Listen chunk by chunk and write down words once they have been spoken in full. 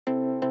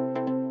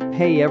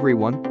Hey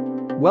everyone!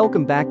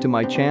 Welcome back to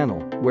my channel,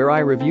 where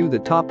I review the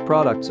top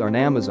products on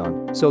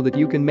Amazon so that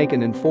you can make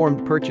an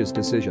informed purchase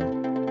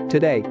decision.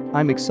 Today,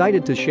 I'm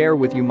excited to share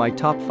with you my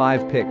top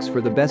 5 picks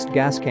for the best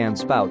gas can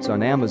spouts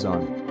on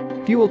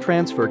Amazon. Fuel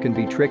transfer can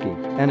be tricky,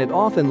 and it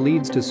often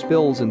leads to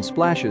spills and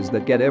splashes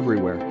that get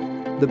everywhere.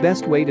 The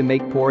best way to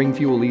make pouring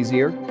fuel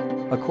easier?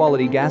 A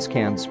quality gas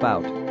can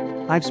spout.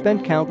 I've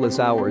spent countless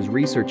hours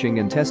researching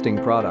and testing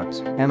products,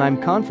 and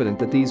I'm confident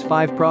that these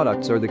 5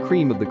 products are the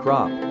cream of the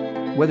crop.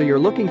 Whether you're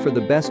looking for the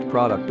best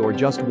product or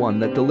just one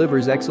that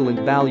delivers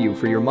excellent value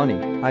for your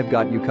money, I've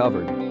got you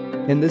covered.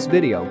 In this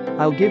video,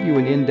 I'll give you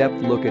an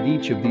in-depth look at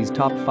each of these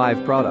top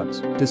 5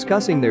 products,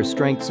 discussing their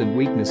strengths and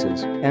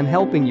weaknesses, and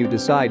helping you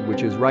decide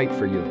which is right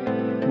for you.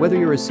 Whether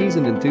you're a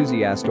seasoned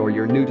enthusiast or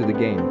you're new to the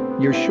game,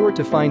 you're sure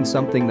to find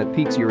something that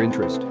piques your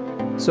interest.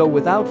 So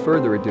without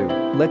further ado,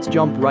 let's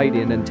jump right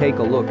in and take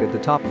a look at the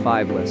top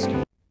 5 list.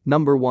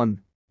 Number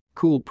 1.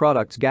 Cool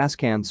Products Gas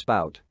Can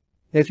Spout.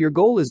 If your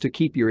goal is to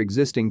keep your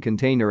existing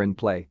container in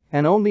play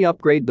and only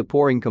upgrade the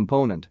pouring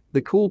component,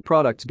 the Cool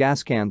Products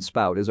Gas Can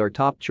Spout is our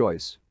top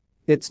choice.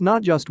 It's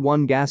not just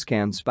one gas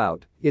can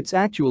spout, it's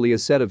actually a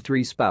set of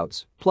 3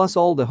 spouts, plus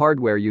all the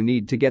hardware you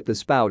need to get the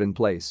spout in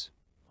place.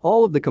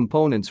 All of the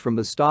components from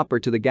the stopper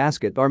to the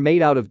gasket are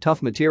made out of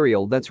tough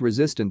material that's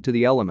resistant to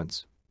the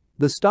elements.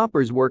 The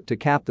stoppers work to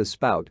cap the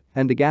spout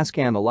and the gas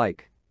can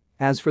alike.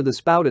 As for the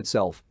spout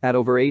itself, at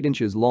over 8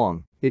 inches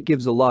long, it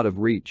gives a lot of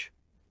reach.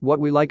 What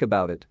we like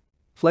about it?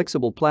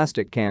 Flexible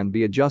plastic can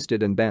be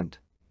adjusted and bent.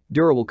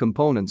 Durable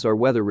components are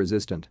weather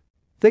resistant.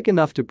 Thick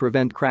enough to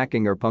prevent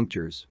cracking or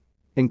punctures.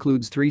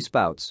 Includes 3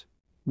 spouts.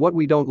 What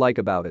we don't like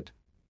about it?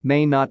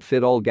 May not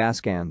fit all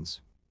gas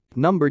cans.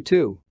 Number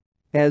 2.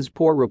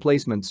 Pour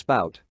Replacement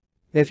Spout.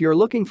 If you're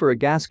looking for a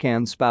gas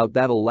can spout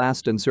that'll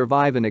last and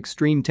survive in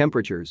extreme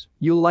temperatures,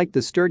 you'll like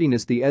the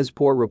sturdiness the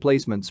Pour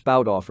Replacement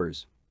Spout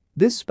offers.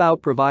 This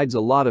spout provides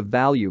a lot of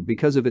value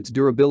because of its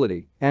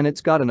durability, and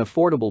it's got an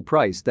affordable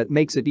price that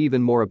makes it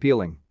even more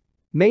appealing.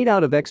 Made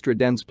out of extra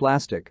dense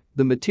plastic,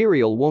 the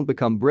material won't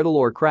become brittle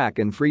or crack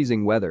in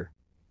freezing weather.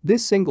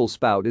 This single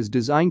spout is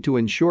designed to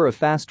ensure a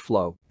fast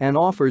flow and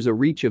offers a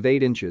reach of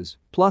 8 inches,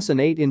 plus an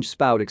 8-inch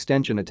spout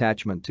extension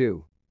attachment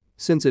too.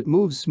 Since it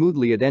moves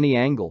smoothly at any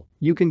angle,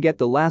 you can get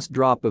the last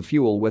drop of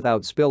fuel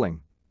without spilling.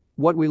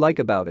 What we like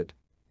about it?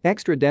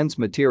 Extra dense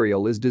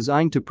material is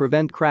designed to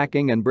prevent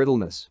cracking and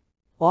brittleness.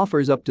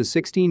 Offers up to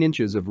 16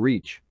 inches of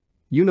reach.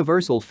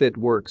 Universal fit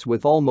works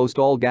with almost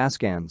all gas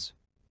cans.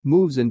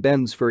 Moves and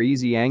bends for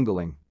easy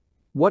angling.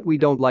 What we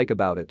don't like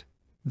about it?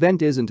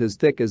 Vent isn't as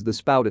thick as the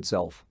spout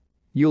itself.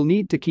 You'll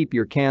need to keep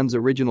your can's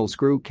original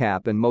screw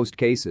cap in most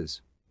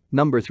cases.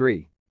 Number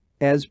 3.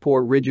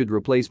 Pour Rigid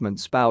Replacement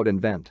Spout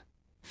and Vent.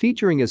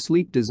 Featuring a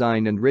sleek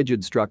design and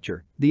rigid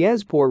structure, the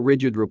Pour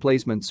Rigid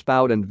Replacement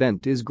Spout and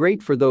Vent is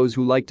great for those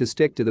who like to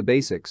stick to the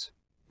basics.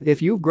 If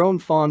you've grown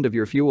fond of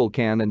your fuel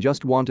can and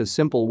just want a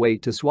simple way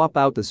to swap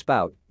out the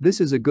spout,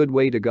 this is a good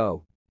way to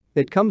go.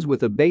 It comes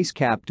with a base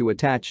cap to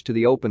attach to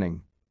the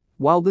opening.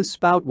 While this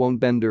spout won't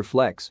bend or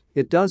flex,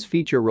 it does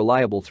feature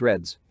reliable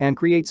threads and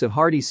creates a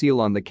hardy seal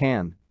on the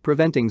can,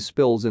 preventing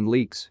spills and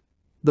leaks.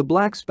 The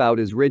black spout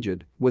is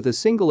rigid, with a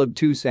single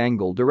obtuse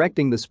angle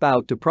directing the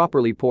spout to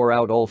properly pour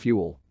out all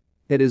fuel.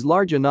 It is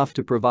large enough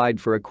to provide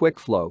for a quick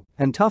flow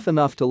and tough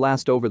enough to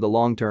last over the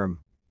long term.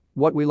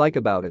 What we like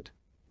about it?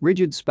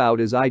 Rigid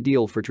spout is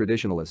ideal for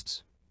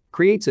traditionalists.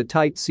 Creates a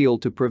tight seal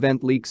to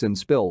prevent leaks and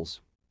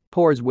spills.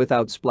 Pours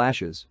without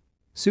splashes.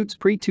 Suits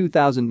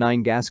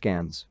pre-2009 gas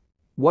cans.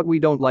 What we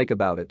don't like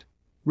about it?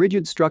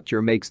 Rigid structure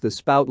makes the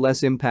spout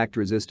less impact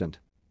resistant.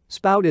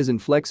 Spout isn't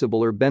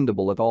flexible or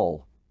bendable at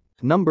all.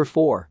 Number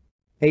 4.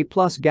 A+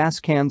 Gas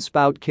Can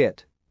Spout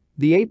Kit.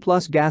 The A+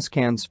 Gas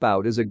Can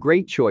Spout is a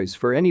great choice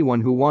for anyone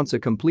who wants a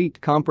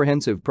complete,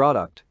 comprehensive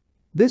product.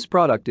 This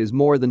product is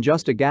more than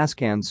just a gas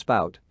can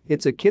spout,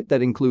 it's a kit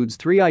that includes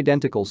 3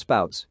 identical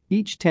spouts,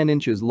 each 10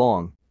 inches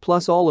long,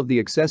 plus all of the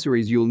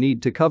accessories you'll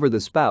need to cover the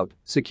spout,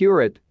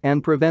 secure it,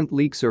 and prevent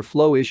leaks or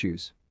flow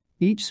issues.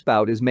 Each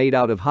spout is made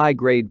out of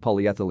high-grade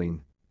polyethylene.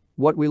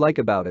 What we like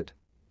about it?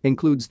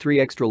 Includes 3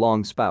 extra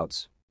long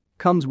spouts.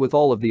 Comes with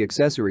all of the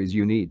accessories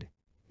you need.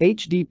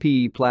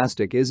 HDPE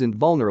plastic isn't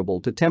vulnerable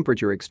to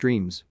temperature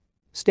extremes.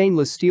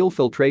 Stainless steel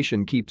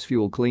filtration keeps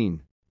fuel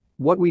clean.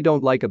 What we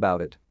don't like about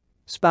it?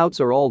 Spouts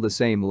are all the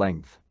same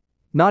length.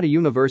 Not a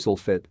universal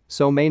fit,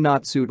 so may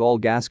not suit all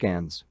gas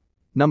cans.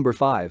 Number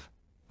 5.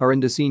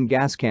 Arindocene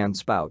Gas Can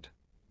Spout.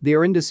 The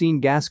Arindocene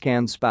Gas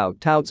Can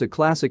Spout touts a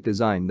classic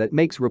design that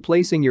makes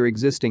replacing your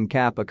existing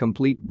cap a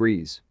complete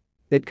breeze.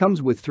 It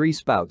comes with 3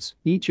 spouts,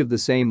 each of the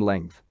same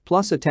length,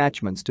 plus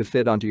attachments to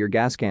fit onto your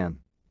gas can.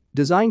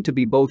 Designed to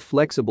be both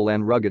flexible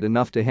and rugged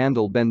enough to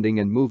handle bending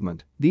and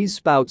movement, these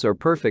spouts are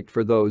perfect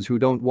for those who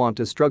don't want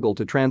to struggle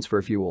to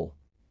transfer fuel.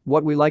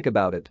 What we like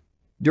about it?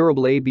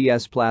 Durable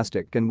ABS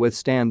plastic can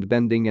withstand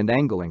bending and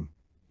angling.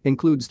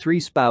 Includes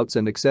 3 spouts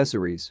and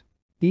accessories.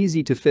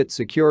 Easy to fit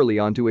securely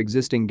onto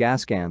existing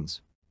gas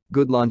cans.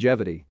 Good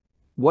longevity.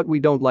 What we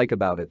don't like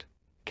about it?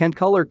 Can't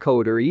color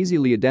code or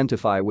easily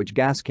identify which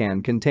gas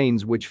can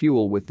contains which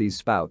fuel with these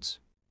spouts.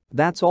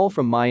 That's all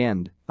from my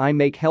end. I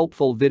make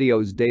helpful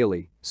videos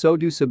daily, so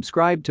do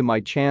subscribe to my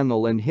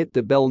channel and hit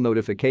the bell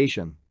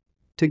notification.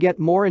 To get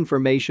more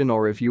information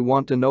or if you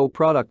want to know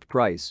product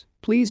price,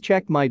 please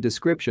check my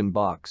description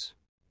box.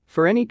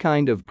 For any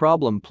kind of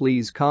problem,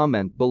 please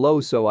comment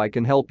below so I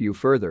can help you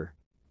further.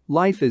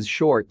 Life is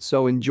short,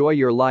 so enjoy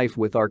your life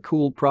with our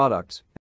cool products.